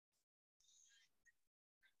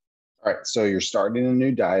All right, so you're starting a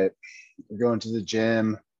new diet. You're going to the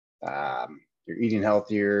gym. You're eating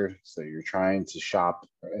healthier, so you're trying to shop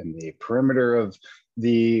in the perimeter of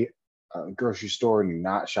the grocery store, and you're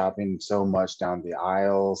not shopping so much down the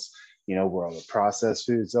aisles. You know where all the processed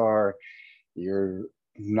foods are. You're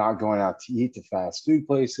not going out to eat to fast food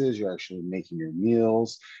places. You're actually making your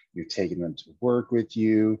meals. You're taking them to work with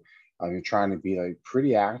you. You're trying to be like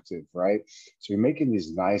pretty active, right? So you're making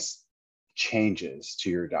these nice changes to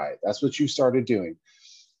your diet. That's what you started doing,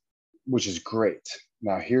 which is great.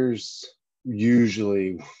 Now, here's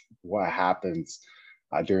usually what happens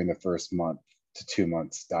during the first month to 2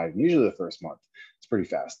 months dieting. Usually, the first month, it's pretty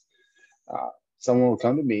fast. Uh, Someone will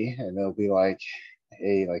come to me and they'll be like,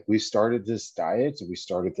 hey, like we started this diet and we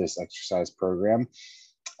started this exercise program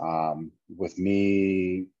with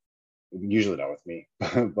me, usually not with me,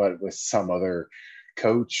 but with some other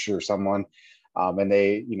coach or someone.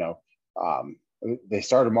 And um, they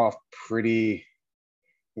start them off pretty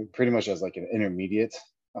much as like an intermediate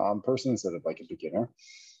person instead of like a beginner.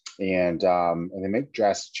 And they make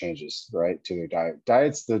drastic changes, right, to their diet.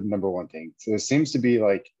 Diet's the number one thing. So it seems to be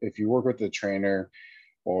like if you work with a trainer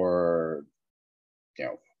or you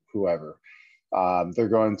know whoever, they're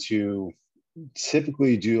going to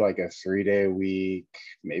typically do like a 3 day a week,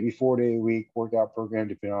 maybe 4 day a week workout program,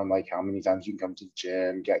 depending on like how many times you can come to the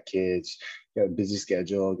gym, got kids, got a busy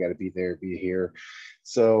schedule, got to be there, be here.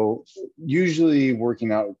 So usually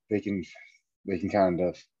working out, they can kind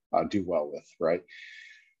of do well with, right?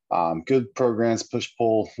 Good programs, push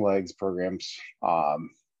pull legs programs.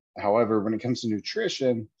 However, when it comes to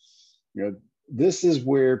nutrition, you know, this is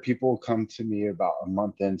where people come to me about a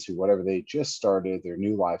month into whatever they just started, their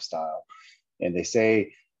new lifestyle, and they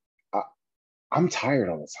say, I'm tired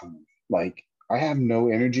all the time. Like I have no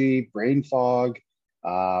energy, brain fog.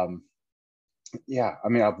 Um, yeah, I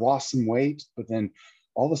mean, I've lost some weight, but then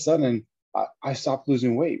all of a sudden I stopped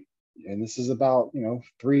losing weight. And this is about,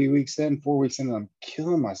 3 weeks in, 4 weeks in, and I'm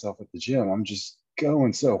killing myself at the gym. I'm just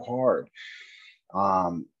going so hard.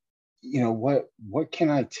 Um, what can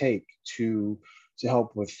I take to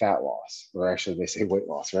help with fat loss? Or actually they say weight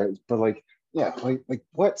loss, right? But like, yeah, like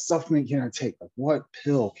what supplement can I take? Like what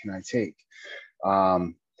pill can I take?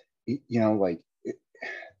 Um, like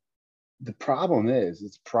the problem is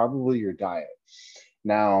it's probably your diet.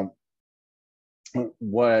 Now,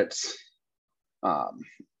 what um,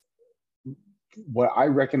 what I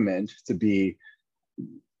recommend to be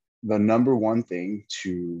the number one thing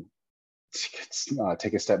to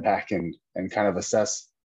take a step back and kind of assess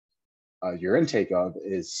your intake of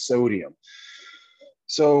is sodium.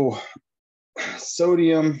 So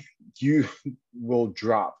sodium you will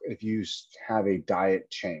drop if you have a diet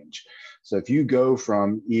change. So if you go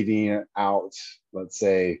from eating out, let's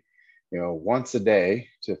say, once a day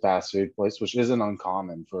to a fast food place, which isn't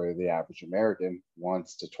uncommon for the average American,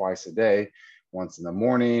 once to twice a day, once in the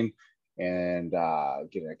morning, and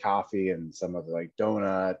getting a coffee and some other like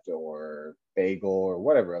donut or bagel or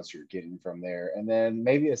whatever else you're getting from there. And then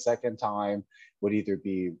maybe a second time would either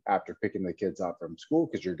be after picking the kids up from school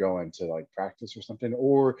because you're going to like practice or something,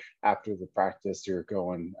 or after the practice you're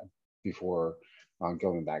going before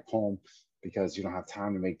going back home because you don't have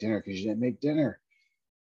time to make dinner because you didn't make dinner,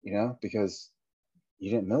 because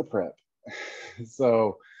you didn't meal prep.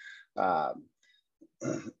 So, um,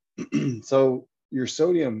 so your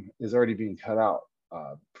sodium is already being cut out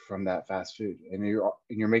from that fast food, and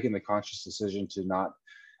you're making the conscious decision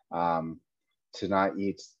um, to not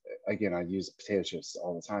eat. Again, I use potato chips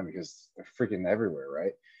all the time because they're freaking everywhere,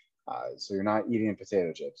 right? So you're not eating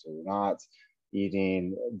potato chips, or you're not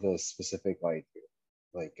eating the specific like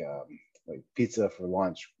um, like pizza for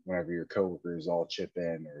lunch whenever your coworkers all chip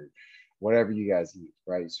in, or whatever you guys eat,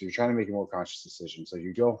 right? So you're trying to make a more conscious decision. So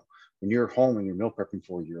you go when you're home and you're meal prepping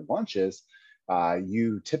for your lunches,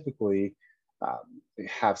 you typically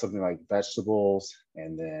have something like vegetables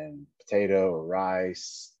and then potato or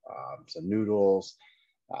rice, some noodles.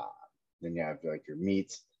 Uh, then you have like your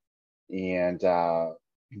meat and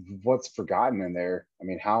what's forgotten in there. I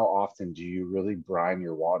mean, how often do you really brine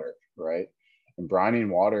your water, right? And brining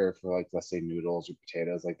water for like, let's say noodles or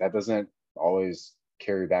potatoes, like that doesn't always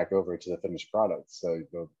carry back over to the finished product. So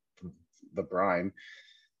the brine,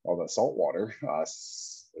 all the salt water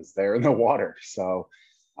is there in the water. So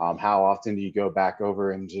how often do you go back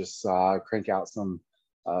over and just crank out some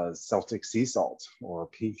Celtic sea salt or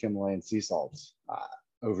pink Himalayan sea salt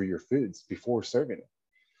over your foods before serving it?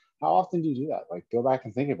 How often do you do that? Like, go back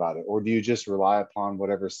and think about it. Or do you just rely upon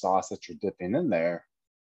whatever sauce that you're dipping in there,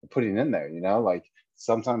 putting in there? Like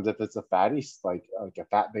sometimes if it's a fatty, like a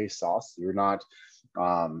fat based sauce, you're not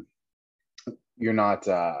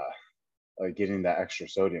getting that extra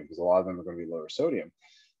sodium, because a lot of them are going to be lower sodium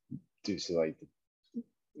due to like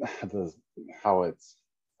the how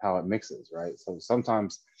it mixes, right? So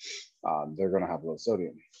sometimes they're going to have low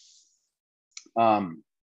sodium.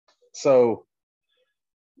 So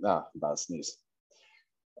about to sneeze.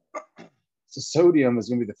 So sodium is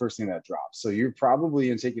going to be the first thing that drops. So you're probably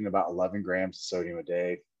intaking about 11 grams of sodium a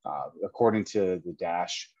day, according to the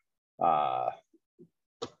DASH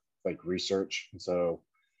like research. So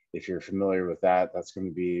if you're familiar with that, that's going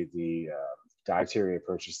to be the dietary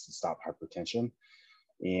approaches to stop hypertension.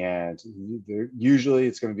 And usually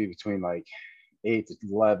it's going to be between like 8 to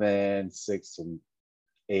 11, 6 and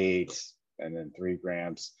 8, and then 3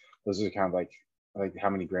 grams. Those are kind of like how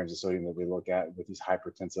many grams of sodium that we look at with these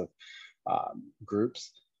hypertensive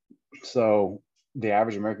groups. So the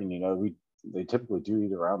average American, you know, they typically do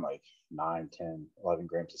eat around like 9, 10, 11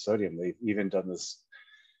 grams of sodium. They've even done this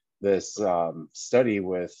study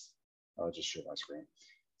with, I'll just share my screen.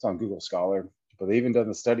 It's on Google Scholar, but they even done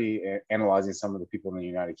the study analyzing some of the people in the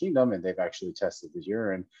United Kingdom, and they've actually tested the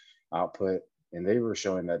urine output, and they were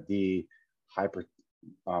showing that these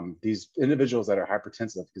individuals that are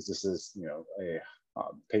hypertensive, because this is, you know, a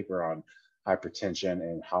paper on hypertension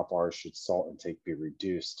and how far should salt intake be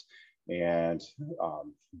reduced, and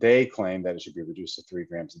they claim that it should be reduced to 3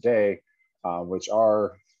 grams a day, which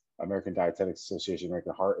our American Dietetics Association,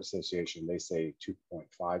 American Heart Association, they say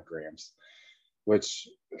 2.5 grams, which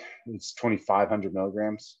it's 2,500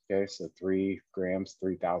 milligrams. Okay, so 3 grams,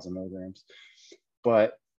 3,000 milligrams.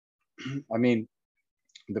 But I mean,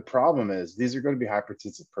 the problem is these are going to be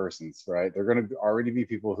hypertensive persons, right? They're going to already be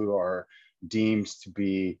people who are deemed to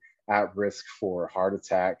be at risk for heart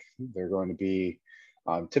attack. They're going to be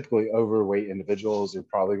typically overweight individuals. They're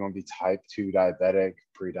probably going to be type 2 diabetic,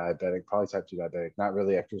 pre-diabetic, probably type 2 diabetic, not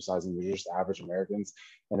really exercising. They're just average Americans,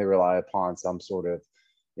 and they rely upon some sort of,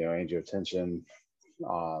 you know, angiotensin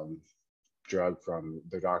drug from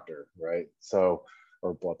the doctor, right? So,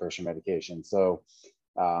 or blood pressure medication. So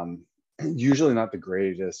usually not the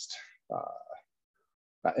greatest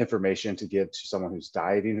information to give to someone who's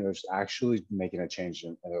dieting, who's actually making a change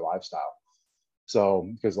in their lifestyle. So,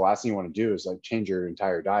 because the last thing you want to do is like change your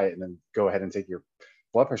entire diet and then go ahead and take your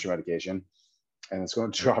blood pressure medication, and it's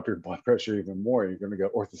going to drop your blood pressure even more. You're going to go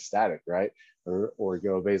orthostatic, right? Or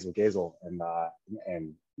go vasovagal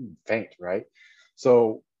and faint, right?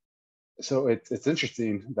 So it's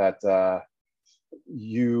interesting that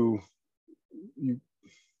you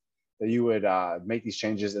would make these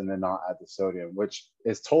changes and then not add the sodium, which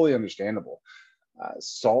is totally understandable.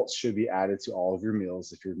 Salt should be added to all of your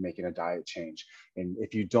meals if you're making a diet change. And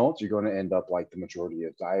if you don't, you're going to end up like the majority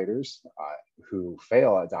of dieters who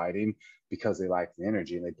fail at dieting because they lack the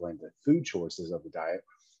energy, and they blame the food choices of the diet.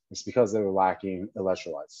 It's because they're lacking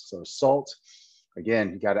electrolytes. So salt,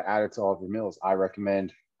 again, you got to add it to all of your meals. I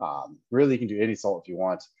recommend, really you can do any salt if you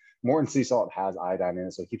want. Morton sea salt has iodine in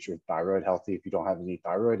it, so it keeps your thyroid healthy if you don't have any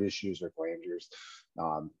thyroid issues or glanders.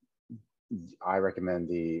 I recommend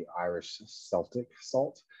the Irish Celtic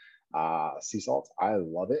salt, sea salt. I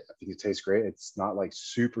love it. I think it tastes great. It's not like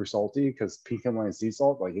super salty, because pink Himalayan sea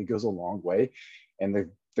salt, like, it goes a long way. And the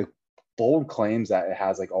bold claims that it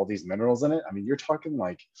has like all these minerals in it. I mean, you're talking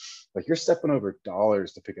like you're stepping over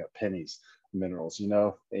dollars to pick up pennies minerals, you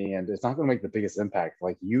know, and it's not going to make the biggest impact.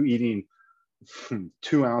 Like, you eating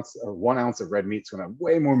 2 ounce or 1 ounce of red meat is going to have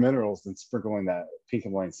way more minerals than sprinkling that pink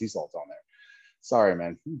Himalayan sea salt on there. Sorry,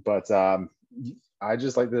 man, but I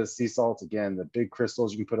just like the sea salt. Again, the big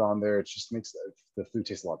crystals you can put on there, it just makes the food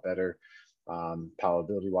taste a lot better,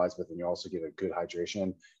 palatability wise, but then you also get a good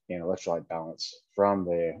hydration and electrolyte balance from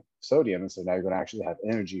the sodium. And so now you're going to actually have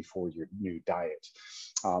energy for your new diet.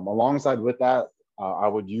 Alongside with that, I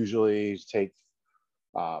would usually take,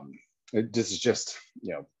 this is just,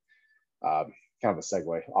 you know, kind of a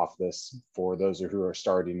segue off this for those who are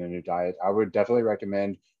starting a new diet. I would definitely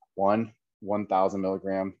recommend 1,000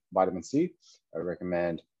 milligram vitamin C. I would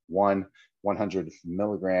recommend 100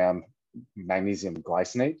 milligram magnesium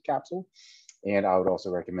glycinate capsule. And I would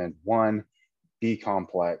also recommend 1 B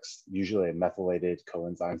complex, usually a methylated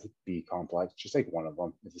coenzyme B complex. Just take 1 of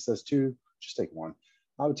them. If it says 2, just take 1.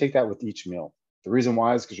 I would take that with each meal. The reason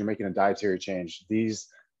why is because you're making a dietary change. These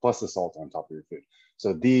plus the salt on top of your food.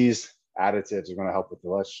 So these additives are going to help with the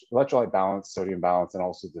electrolyte balance, sodium balance, and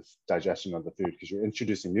also the digestion of the food, because you're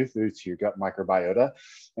introducing new food to your gut microbiota,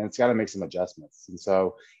 and it's got to make some adjustments. And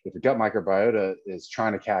so if your gut microbiota is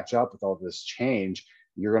trying to catch up with all this change,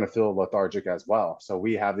 you're going to feel lethargic as well. So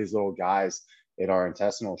we have these little guys in our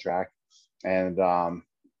intestinal tract, and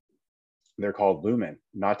they're called lumen,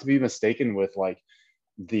 not to be mistaken with like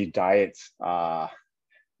the diet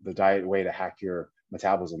way to hack your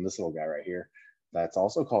metabolism, this little guy right here, that's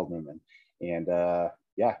also called lumen. And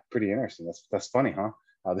yeah, pretty interesting. That's funny, huh?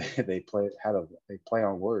 How they play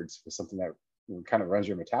on words with something that kind of runs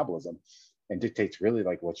your metabolism and dictates really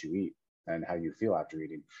like what you eat and how you feel after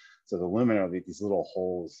eating. So the lumen are these little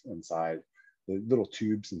holes inside, the little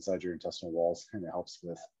tubes inside your intestinal walls, and it helps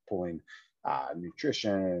with pulling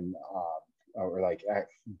nutrition or like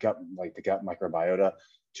gut, like the gut microbiota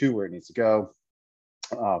to where it needs to go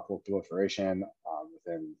for proliferation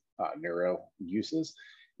within neuro uses.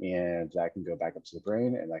 And that can go back up to the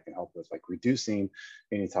brain, and that can help with like reducing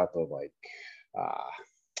any type of like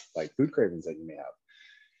food cravings that you may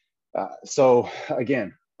have. So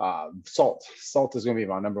again, salt is going to be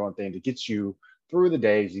my number one thing to get you through the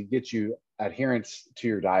day, to get you adherence to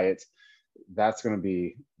your diet. That's going to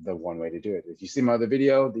be the one way to do it. If you see my other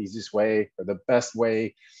video, the easiest way or the best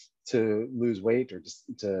way to lose weight, or just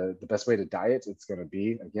the best way to diet, it's going to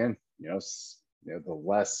be, again, the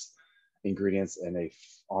less ingredients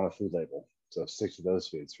on a food label. So stick to those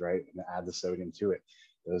foods, right? And add the sodium to it.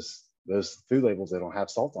 Those food labels, they don't have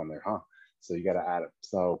salt on there, huh? So you got to add it.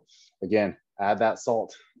 So again, add that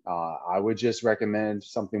salt. I would just recommend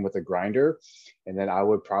something with a grinder, and then I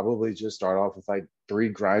would probably just start off with like 3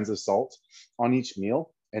 grinds of salt on each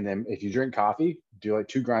meal. And then if you drink coffee, do like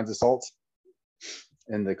 2 grinds of salt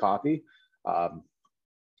in the coffee.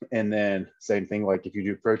 And then same thing, like if you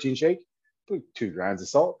do protein shake, put 2 grinds of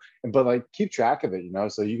salt, but like keep track of it,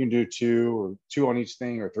 so you can do 2 on each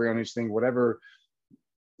thing or 3 on each thing, whatever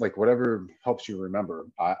helps you remember.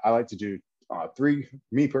 I like to do 3,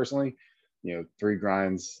 me personally, 3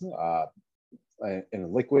 grinds in a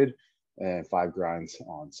liquid and 5 grinds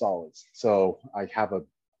on solids. So I have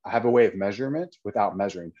a way of measurement without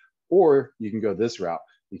measuring. Or you can go this route.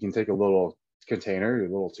 You can take a little container, a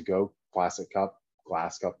little to-go plastic cup,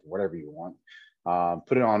 glass cup, whatever you want,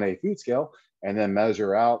 put it on a food scale, and then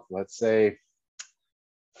measure out, let's say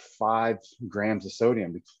 5 grams of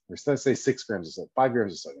sodium, or let's say 6 grams of sodium, 5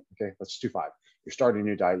 grams of sodium. Okay, let's just do 5. You're starting a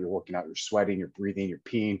new diet, you're working out, you're sweating, you're breathing, you're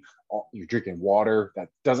peeing, you're drinking water that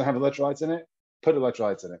doesn't have electrolytes in it. Put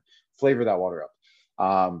electrolytes in it, flavor that water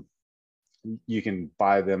up. You can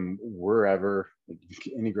buy them wherever,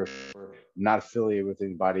 any grocery store, not affiliated with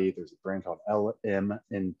anybody. There's a brand called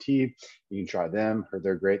LMNT. You can try them. Heard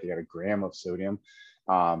they're great. They got 1 gram of sodium.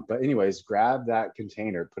 But anyways, grab that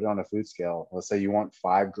container, put it on a food scale. Let's say you want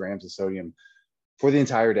 5 grams of sodium for the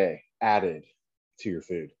entire day added to your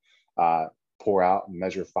food. Pour out and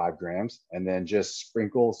measure 5 grams, and then just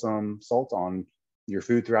sprinkle some salt on your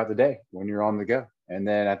food throughout the day when you're on the go. And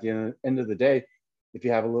then at the end of the day, if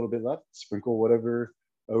you have a little bit left, sprinkle whatever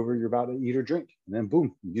over you're about to eat or drink. And then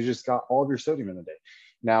boom, you just got all of your sodium in the day.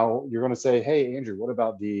 Now you're going to say, hey, Andrew, what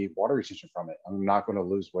about the water retention from it? I'm not going to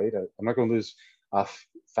lose weight. I'm not going to lose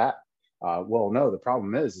fat. Well, no, the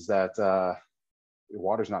problem is that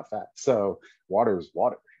water's not fat. So water is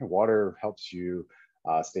water. Water helps you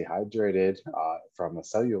stay hydrated from a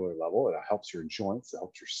cellular level. It helps your joints, it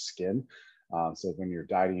helps your skin. So when you're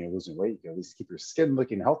dieting, you're losing weight, you can at least keep your skin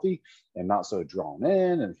looking healthy and not so drawn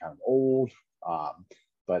in and kind of old.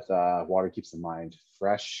 But water keeps the mind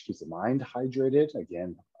fresh, keeps the mind hydrated.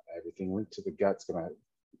 Again, everything linked to the gut's going to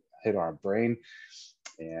hit our brain.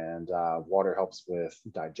 And water helps with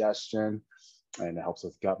digestion, and it helps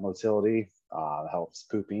with gut motility, helps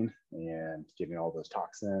pooping and getting all those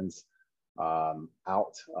toxins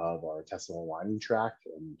out of our intestinal lining tract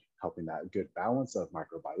and helping that good balance of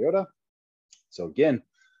microbiota. So again,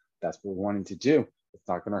 that's what we're wanting to do. It's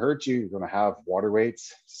not going to hurt you. You're going to have water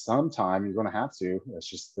weights sometime. You're going to have to. That's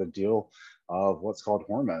just the deal of what's called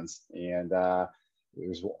hormones. And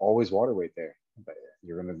there's always water weight there. But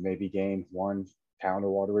you're going to maybe gain 1 pound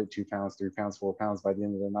of water weight, 2 pounds, 3 pounds, 4 pounds by the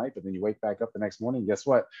end of the night. But then you wake back up the next morning. Guess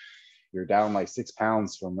what? You're down like 6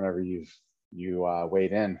 pounds from whenever you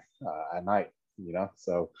weighed in at night.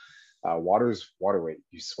 So water's water weight.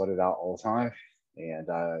 You sweat it out all the time, and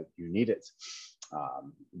you need it.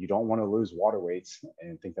 You don't want to lose water weight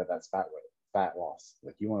and think that that's fat loss.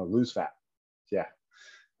 Like, you want to lose fat. Yeah.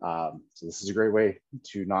 So this is a great way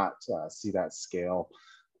to not see that scale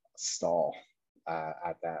stall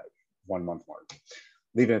at that 1 month mark.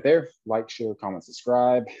 Leaving it there. Like, share, comment,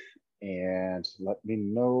 subscribe, and let me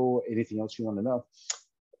know anything else you want to know.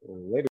 Later.